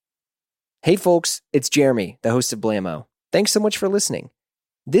Hey folks, it's Jeremy, the host of Blammo. Thanks so much for listening.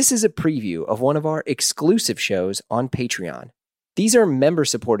 This is a preview of one of our exclusive shows on Patreon. These are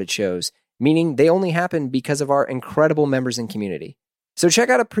member-supported shows, meaning they only happen because of our incredible members and community. So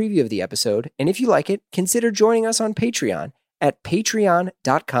check out a preview of the episode, and if you like it, consider joining us on Patreon at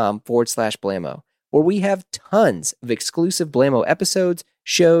patreon.com/Blammo, where we have tons of exclusive Blammo episodes,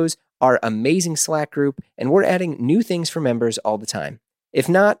 shows, our amazing Slack group, and we're adding new things for members all the time. If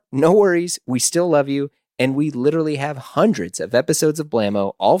not, no worries, we still love you, and we literally have hundreds of episodes of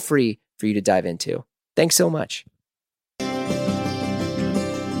Blammo all free for you to dive into. Thanks so much.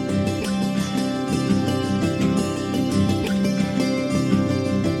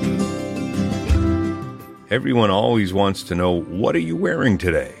 Everyone always wants to know, what are you wearing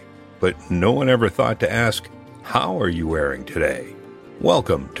today? But no one ever thought to ask, how are you wearing today?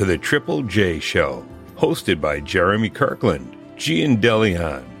 Welcome to the JJJ Show, hosted by Jeremy Kirkland, Gian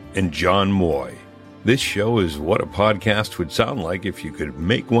DeLeon, and John Moy. This show is what a podcast would sound like if you could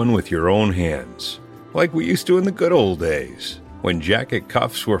make one with your own hands. Like we used to in the good old days, when jacket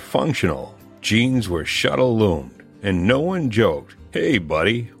cuffs were functional, jeans were shuttle-loomed, and no one joked, "Hey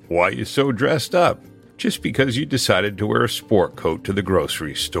buddy, why you so dressed up?" just because you decided to wear a sport coat to the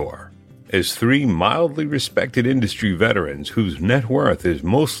grocery store. As three mildly respected industry veterans whose net worth is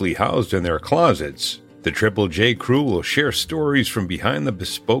mostly housed in their closets, the JJJ crew will share stories from behind the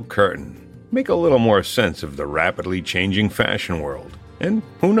bespoke curtain, make a little more sense of the rapidly changing fashion world, and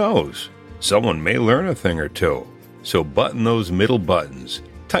who knows, someone may learn a thing or two. So button those middle buttons,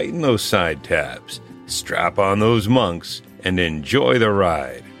 tighten those side tabs, strap on those monks, and enjoy the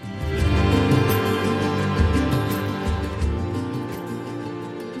ride.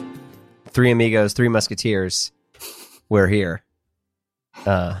 Three amigos, three musketeers. We're here.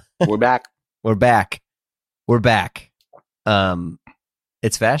 We're back. We're back. We're back.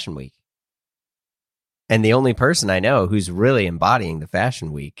 It's Fashion Week. And the only person I know who's really embodying the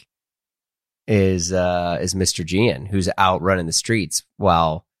Fashion Week is Mr. Gian, who's out running the streets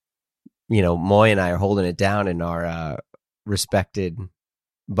while, Moy and I are holding it down in our respected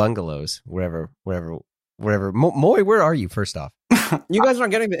bungalows, wherever. Moy, where are you, first off? You guys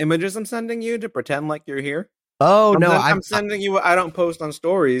aren't getting the images I'm sending you to pretend like you're here? Oh, no. I'm sending you what I don't post on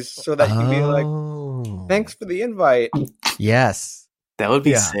stories so that you can be like, thanks for the invite. Yes. That would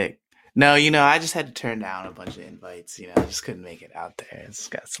be sick. No, I just had to turn down a bunch of invites. I just couldn't make it out there. It's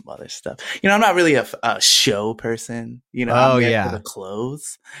got some other stuff. I'm not really a show person. I'm there for the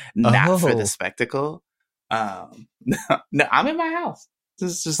clothes, not for the spectacle. No, I'm in my house.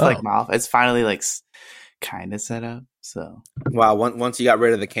 This is just like my office. It's finally like kind of set up. So wow, once you got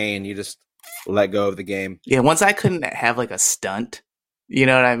rid of the cane, you just let go of the game. Yeah, once I couldn't have like a stunt, you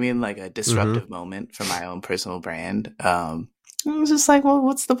know what I mean, like a disruptive moment for my own personal brand. I was just like, well,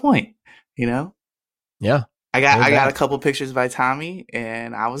 what's the point? Yeah. I got a couple pictures by Tommy,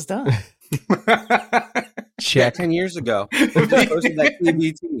 and I was done. Check. 10 years ago, just posted that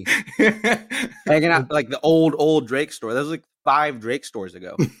TBT. Hanging out like the old Drake store. That was like 5 Drake stores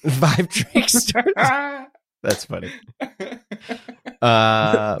ago. 5 Drake stores. That's funny.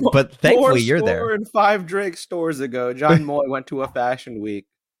 But thankfully you're there. 5 Drake stores ago, John Moy went to a fashion week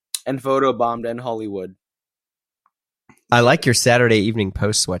and photobombed in Hollywood. I like your Saturday Evening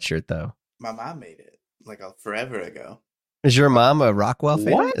Post sweatshirt, though. My mom made it like forever ago. Is your mom a Rockwell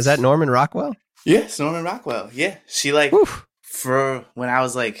fan? What? Is that Norman Rockwell? Yes, Norman Rockwell. Yeah, she for when I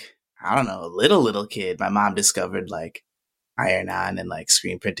was like, I don't know, a little kid, my mom discovered like iron-on and like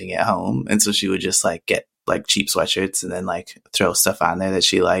screen printing at home, and so she would just like get like cheap sweatshirts and then like throw stuff on there that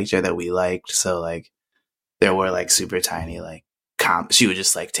she liked or that we liked. So like there were like super tiny like she would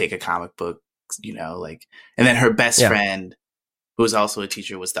just like take a comic book, like, and then her best friend, who was also a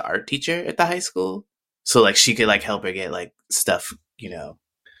teacher, was the art teacher at the high school. So like she could like help her get like stuff,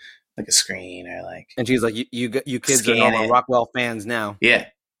 like a screen or like. And she's like, you kids are Norman Rockwell fans now. Yeah.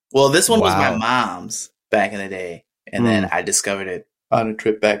 Well, this one was my mom's back in the day, and then I discovered it on a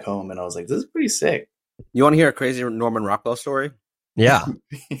trip back home, and I was like, this is pretty sick. You want to hear a crazy Norman Rockwell story? Yeah.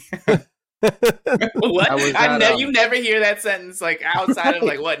 What? You never hear that sentence like outside of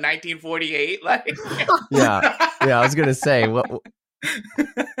like what 1948? Like, yeah. I was gonna say what.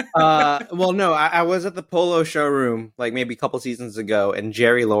 Well, no, I was at the Polo showroom like maybe a couple seasons ago, and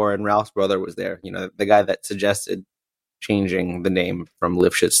Jerry Lauren, Ralph's brother, was there. The guy that suggested changing the name from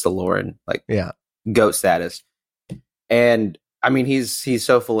Lifshitz to Lauren, like GOAT status. And I mean, he's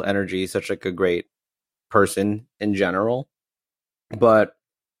so full of energy, such like a great person in general. But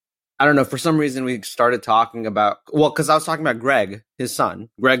I don't know, for some reason we started talking about, because I was talking about Greg, his son,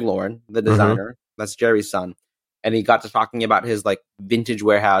 Greg Lauren, the designer. That's Jerry's son. and he got to talking about his like vintage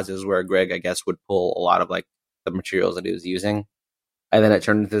warehouses where Greg, I guess, would pull a lot of like the materials that he was using. And then it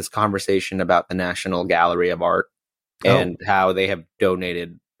turned into this conversation about the National Gallery of Art and how they have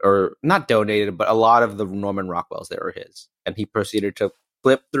donated, or not donated, but a lot of the Norman Rockwells that were his. And he proceeded to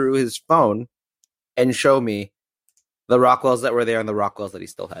flip through his phone and show me the Rockwells that were there and the Rockwells that he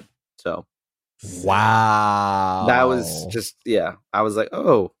still had. So, wow, that was just, yeah. I was like,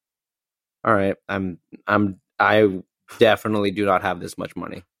 oh, all right. I definitely do not have this much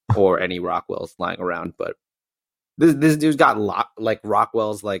money or any Rockwells lying around, but this dude's got like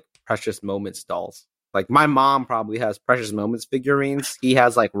Rockwell's like Precious Moments dolls. Like my mom probably has Precious Moments figurines. He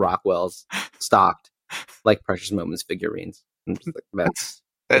has like Rockwell's stocked like Precious Moments figurines. That's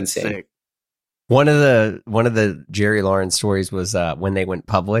insane. Sick. One of the Jerry Lawrence stories was when they went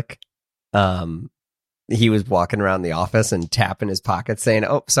public. He was walking around the office and tapping his pockets saying,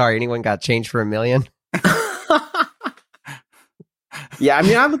 "Oh, sorry, anyone got change for $1 million?" Yeah, I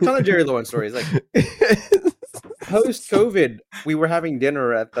mean, I have a ton of Jerry Lawrence stories. Like post-COVID, we were having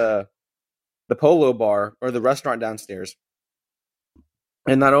dinner at the Polo Bar or the restaurant downstairs,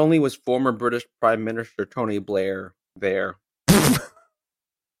 and not only was former British Prime Minister Tony Blair there,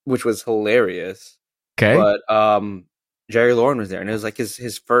 which was hilarious. Okay, but Jerry Lawrence was there, and it was like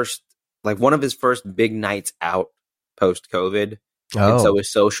his first, like one of his first big nights out post-COVID. And so his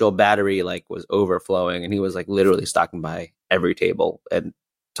social battery like was overflowing, and he was like literally stopping by every table and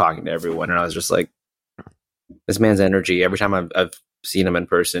talking to everyone. And I was just like, this man's energy, every time I've seen him in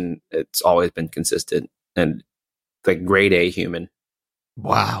person, it's always been consistent and like grade A human.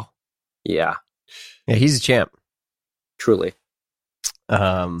 Wow. Yeah, he's a champ. Truly.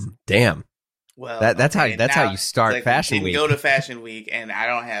 Damn. Well, that's how you start like, Fashion Week. Go to Fashion Week, and I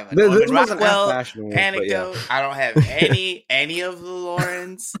don't have this Rockwell Fashion Week, anecdote. Yeah. I don't have any of the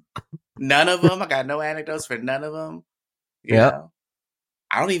Laurens. None of them. I got no anecdotes for none of them. You know?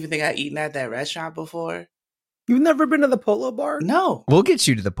 I don't even think I've eaten at that restaurant before. You've never been to the Polo Bar? No. We'll get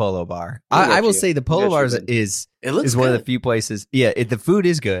you to the Polo Bar. I will say the Polo Bar is one of the few places. Yeah, the food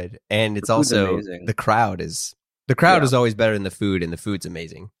is good, and it's also amazing. The crowd is always better than the food, and the food's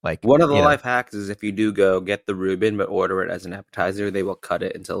amazing. Like one of the life hacks is if you do go get the Reuben, but order it as an appetizer, they will cut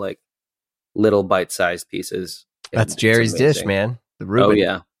it into like little bite-sized pieces. That's Jerry's dish, man. The Reuben. Oh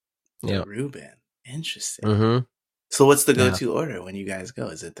yeah, the Reuben. Interesting. Mm-hmm. So what's the go-to order when you guys go?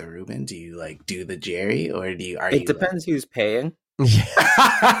 Is it the Reuben? Do you like do the Jerry, or do you? It depends who's paying.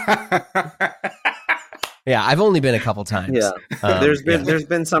 Yeah. Yeah, I've only been a couple times. Yeah, there's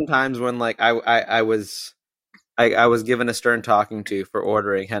been some times when like I was given a stern talking to for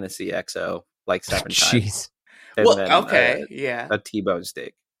ordering Hennessy XO like 7 times. And well, then, yeah, a T-bone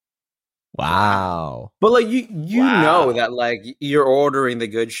steak. Wow. But like you know that like you're ordering the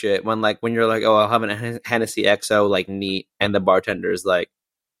good shit when you're like, oh, I'll have a Hennessy XO like neat, and the bartender is like,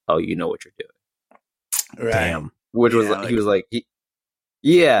 oh, you know what you're doing. Right. Damn. Which was like, he was like,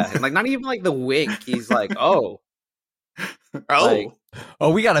 yeah, and like not even like the wink. He's like, oh, like,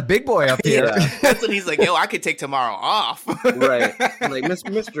 we got a big boy up here. Yeah. That's when he's like, yo, I could take tomorrow off. Right. Like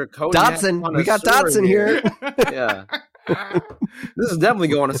Mr. Cognac Dotson, we got Dotson here. Yeah. This is definitely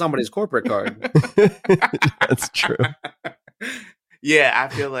going to somebody's corporate card. That's true. Yeah, I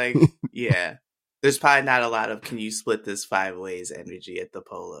feel like, there's probably not a lot of can you split this 5 ways energy at the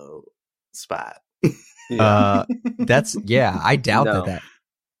Polo spot. I doubt that.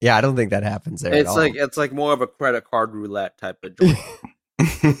 Yeah, I don't think that happens there. It's like more of a credit card roulette type of joint.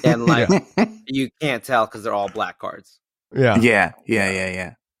 And like you can't tell because they're all black cards. Yeah.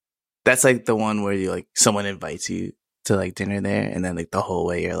 That's like the one where you like someone invites you to like dinner there, and then like the whole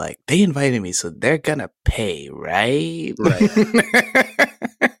way you're like, they invited me, so they're gonna pay, right?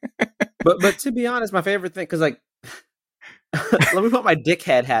 But to be honest, my favorite thing, because like, let me put my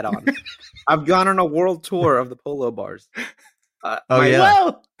dickhead hat on. I've gone on a world tour of the Polo bars.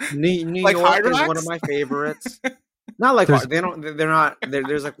 New like York is one of my favorites. Not like they're not.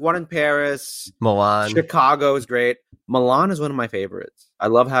 There's like one in Paris, Milan, Chicago is great. Milan is one of my favorites. I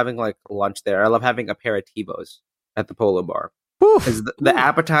love having like lunch there. I love having aperitivos at the Polo Bar. Because the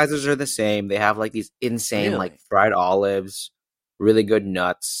appetizers are the same. They have like these insane like fried olives, really good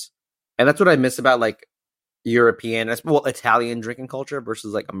nuts, and that's what I miss about like European, Italian drinking culture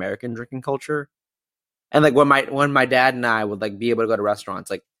versus like American drinking culture. And like when my dad and I would like be able to go to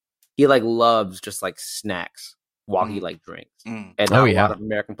restaurants, like he like loves just like snacks while he like drinks, and a lot of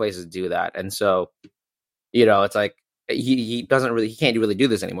American places do that. And so, it's like he can't really do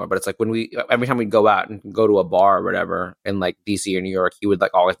this anymore. But it's like every time we'd go out and go to a bar or whatever in like DC or New York, he would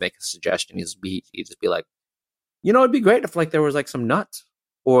like always make a suggestion. He'd just be like, it'd be great if like there was like some nuts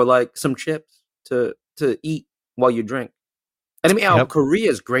or like some chips to eat while you drink. And I mean,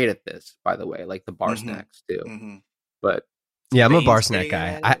 Korea's great at this, by the way, like the bar snacks too. Mm-hmm. But yeah, I'm a bar snack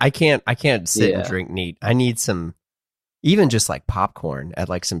guy. I can't sit and drink neat. I need some, even just like popcorn at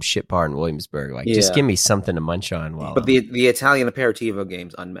like some shit bar in Williamsburg. Like, just give me something to munch on. But the Italian aperitivo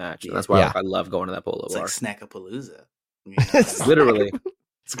game's unmatched. And that's why I love going to that polo bar. It's like Snackapalooza. Literally.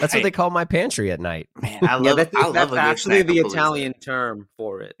 That's what they call my pantry at night. Man, I love that's actually the Italian term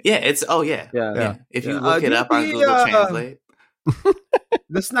for it. Yeah, it's yeah. If you look it up on Google Translate.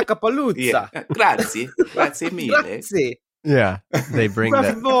 The Snackapalooza. Yeah. Grazie mille. Grazie. Yeah, they bring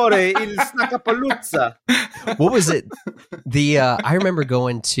that. Il Snackapalooza. What was it? I remember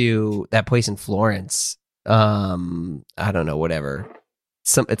going to that place in Florence. I don't know, whatever.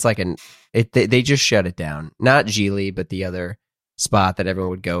 It's like they just shut it down. Not Geely, but the other spot that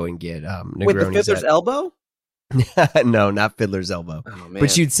everyone would go and get Negronis. With the Fiddler's Elbow? No, not Fiddler's Elbow. Oh,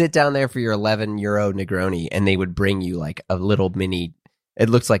 but you'd sit down there for your €11 Negroni, and they would bring you like a little mini. It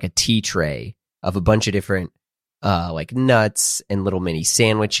looks like a tea tray of a bunch of different like nuts and little mini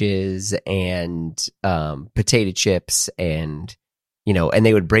sandwiches and potato chips, and and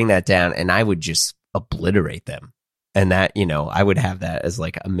they would bring that down, and I would just obliterate them. And that, I would have that as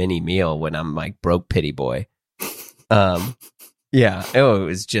like a mini meal when I'm like broke pity boy. Yeah. Oh,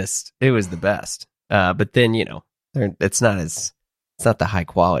 it was the best. But then, it's not the high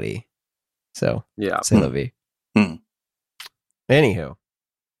quality. So, c'est la vie. Anywho.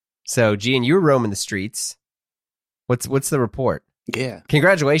 So, Gene, you were roaming the streets. What's the report? Yeah.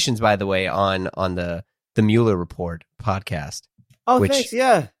 Congratulations, by the way, on the Mueller Report podcast. Oh, thanks.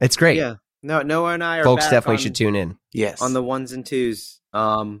 Yeah. It's great. Yeah. Noah and I are folks definitely should tune in. Yes. On the ones and twos.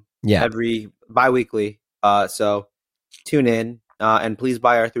 Every bi-weekly. So tune in. And please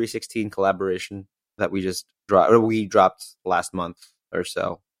buy our 316 collaboration that we just dropped. We dropped last month or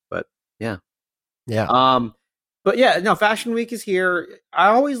so. But yeah. But yeah, no, Fashion Week is here. I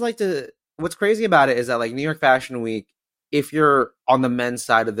always like to. What's crazy about it is that like New York Fashion Week, if you're on the men's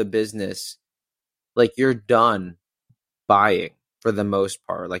side of the business, like you're done buying for the most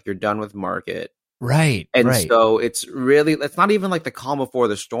part. Like you're done with market. Right. And so it's not even like the calm before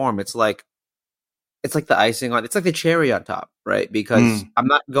the storm. It's like the icing on, it's like the cherry on top, right? Because I'm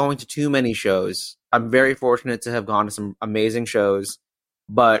not going to too many shows. I'm very fortunate to have gone to some amazing shows,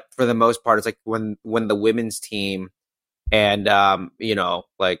 but for the most part, it's like when the women's team and,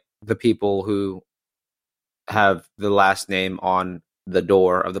 like the people who have the last name on the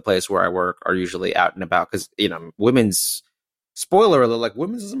door of the place where I work are usually out and about. Cause women's, spoiler alert, like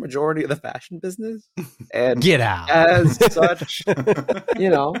women's is a majority of the fashion business, and get out as such.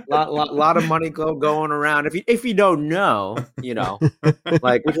 Lot of money going around. If you don't know,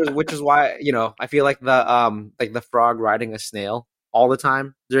 like which is why I feel like the frog riding a snail all the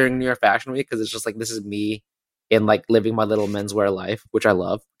time during New York Fashion Week, because it's just like this is me in like living my little menswear life, which I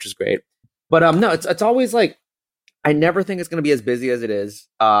love, which is great. But no, it's always like I never think it's going to be as busy as it is.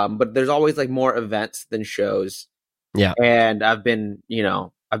 But there's always like more events than shows. Yeah. And I've been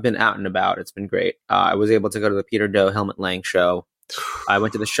out and about. It's been great. I was able to go to the Peter Do Helmut Lang show. I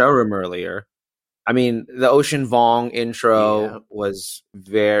went to the showroom earlier. I mean, the Ocean Vuong intro was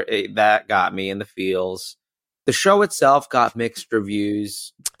that got me in the feels. The show itself got mixed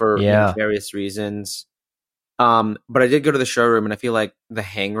reviews for various reasons. But I did go to the showroom, and I feel like the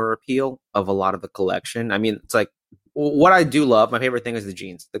hanger appeal of a lot of the collection. I mean, it's like what I do love. My favorite thing is the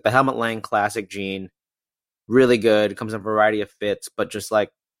jeans, like the Helmut Lang classic jean. Really good. It comes in a variety of fits, but just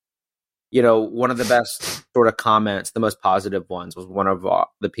like, one of the best sort of comments, the most positive ones, was one of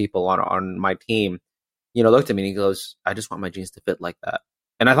the people on my team, looked at me and he goes, "I just want my jeans to fit like that."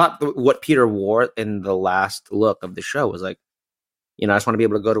 And I thought what Peter wore in the last look of the show was like, I just want to be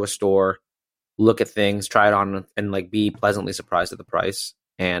able to go to a store, look at things, try it on, and like be pleasantly surprised at the price.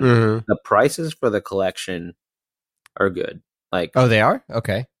 And the prices for the collection are good. Like, oh, they are?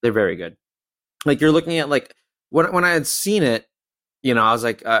 Okay. They're very good. Like you're looking at like when I had seen it, I was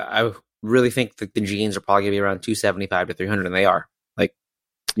like, I really think that the jeans are probably gonna be around $275 to $300, and they are. Like,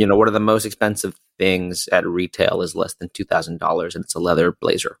 one of the most expensive things at retail is less than $2,000, and it's a leather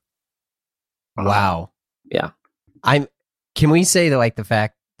blazer. Wow. Yeah. Can we say that like the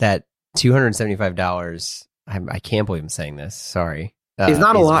fact that $275? I can't believe I'm saying this. Sorry. It's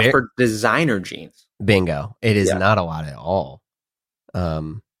not a lot for designer jeans. Bingo. It is not a lot at all.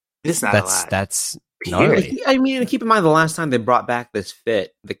 It's not a lot. That's gnarly. I mean, keep in mind the last time they brought back this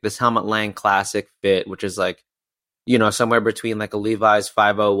fit, like this Helmut Lang classic fit, which is like, somewhere between like a Levi's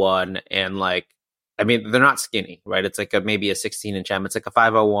 501 and like, I mean, they're not skinny, right? It's like maybe a 16-inch M. It's like a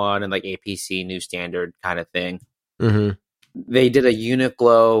 501 and like APC new standard kind of thing. Mm-hmm. They did a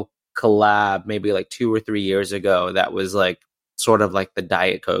Uniqlo collab maybe like 2 or 3 years ago that was like sort of like the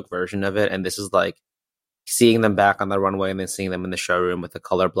Diet Coke version of it, and this is like seeing them back on the runway and then seeing them in the showroom with the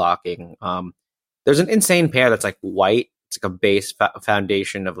color blocking. There's an insane pair that's like white. It's like a base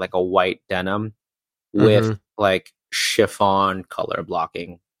foundation of like a white denim with like chiffon color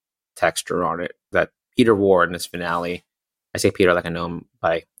blocking texture on it that Peter wore in his finale. I say Peter like I know him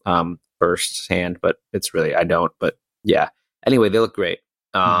by first hand, but it's really I don't. But yeah. Anyway, they look great.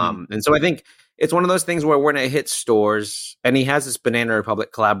 And so I think it's one of those things where when it hits stores, and he has this Banana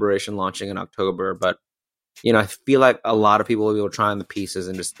Republic collaboration launching in October, but you know, I feel like a lot of people will be able to try on the pieces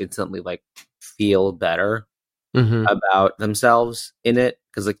and just instantly like feel better about themselves in it.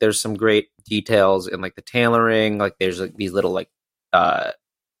 Cause like there's some great details in like the tailoring, like there's like these little like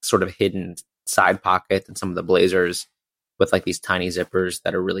sort of hidden side pockets and some of the blazers with like these tiny zippers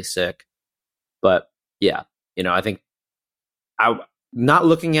that are really sick. But yeah, you know, I think I'm not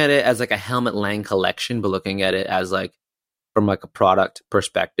looking at it as like a Helmut Lang collection, but looking at it as like from like a product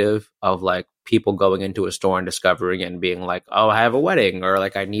perspective of like people going into a store and discovering it and being like, oh, I have a wedding, or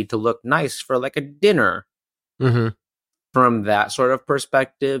like I need to look nice for like a dinner. From that sort of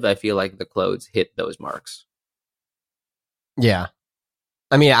perspective, I feel like the clothes hit those marks. Yeah.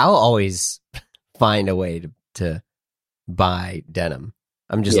 I mean, I'll always find a way to buy denim.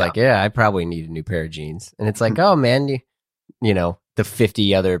 I'm just like, I probably need a new pair of jeans. And it's like, oh man, you know, the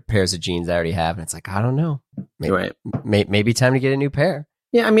 50 other pairs of jeans I already have. And it's like, I don't know. Maybe time to get a new pair.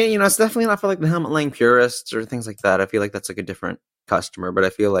 Yeah, I mean, you know, it's definitely not for like the Helmut Lang purists or things like that. I feel like that's like a different customer, but I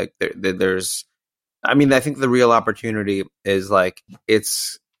feel like there's, I mean, I think the real opportunity is like,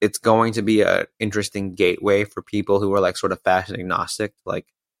 it's going to be a interesting gateway for people who are like sort of fashion agnostic, like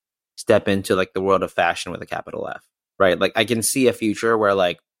step into like the world of fashion with a capital F, right? Like I can see a future where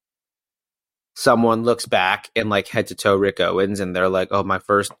like someone looks back and like head to toe Rick Owens and they're like, oh, my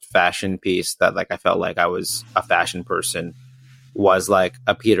first fashion piece that like I felt like I was a fashion person was like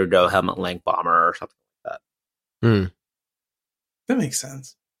a Peter Doe Helmut Lang bomber or something like that. That makes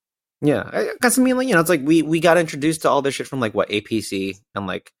sense. Yeah, because I mean, like, you know, it's like we got introduced to all this shit from like what APC and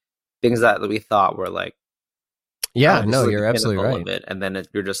like things that we thought were like, yeah, no, you're absolutely right. It. And then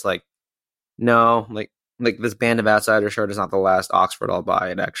you're just like, no, like this Band of Outsiders shirt is not the last Oxford I'll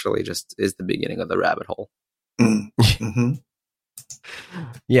buy. It actually just is the beginning of the rabbit hole.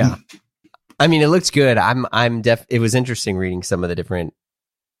 Yeah, I mean, it looks good. It was interesting reading some of the different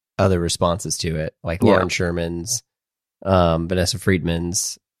other responses to it, like Lauren Sherman's, Vanessa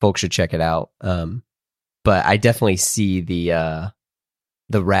Friedman's. Folks should check it out. But I definitely see the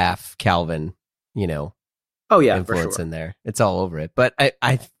Raf Calvin, you know, influence in there. It's all over it. But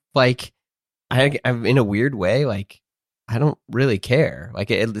I like, I'm in a weird way, like, I don't really care.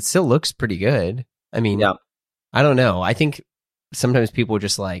 Like, it still looks pretty good. I mean, I don't know. I think sometimes people are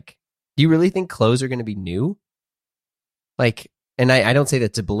just like, do you really think clothes are going to be new? Like, and I don't say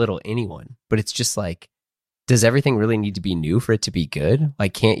that to belittle anyone, but it's just like, does everything really need to be new for it to be good?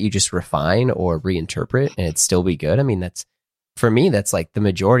 Like, can't you just refine or reinterpret and it still be good? I mean, for me, that's like the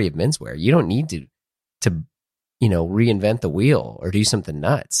majority of menswear. You don't need to, you know, reinvent the wheel or do something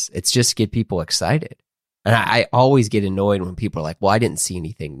nuts. It's just get people excited. And I always get annoyed when people are like, well, I didn't see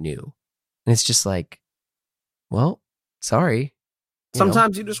anything new. And it's just like, well, sorry.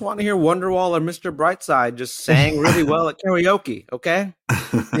 Sometimes you just want to hear Wonderwall or Mr. Brightside just sang really well at karaoke, okay?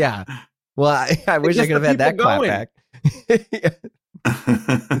 Yeah. Well, I wish I could have had that clap back.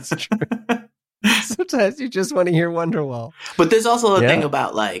 It's true. Sometimes you just want to hear Wonderwall. But there's also a thing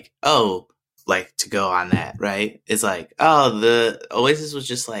about like, oh, like to go on that, right? It's like, oh, the Oasis was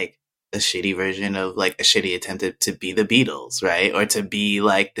just like a shitty version of like a shitty attempt to be the Beatles, right? Or to be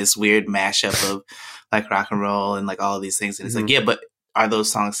like this weird mashup of like rock and roll and like all of these things. And it's like, yeah, but are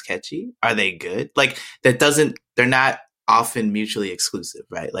those songs catchy? Are they good? Like they're not often mutually exclusive,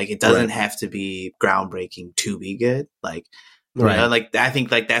 right? Like it doesn't have to be groundbreaking to be good. Like, you know, like I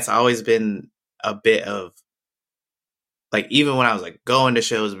think like that's always been a bit of like, even when I was like going to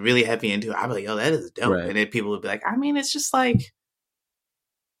shows really heavy into it, I'd be like, oh, that is dope. And then people would be like, I mean, it's just like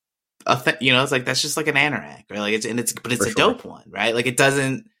you know, it's like, that's just like an anorak, right? Like it's a dope one, right? Like it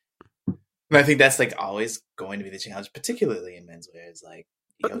doesn't, and I think that's like always going to be the challenge, particularly in menswear, is like,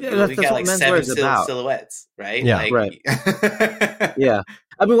 you know, we got like 7 silhouettes, right? Yeah, like, right. Yeah.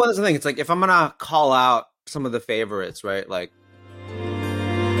 I mean, that's the thing. It's like, if I'm going to call out some of the favorites, right? Like,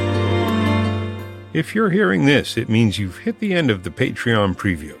 if you're hearing this, it means you've hit the end of the Patreon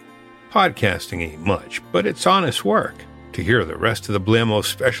preview. Podcasting ain't much, but it's honest work. To hear the rest of the Blamos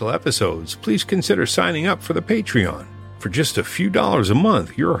special episodes, please consider signing up for the Patreon. For just a few dollars a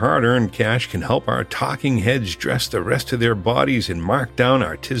month, your hard-earned cash can help our talking heads dress the rest of their bodies in marked-down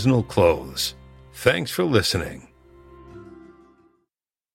artisanal clothes. Thanks for listening.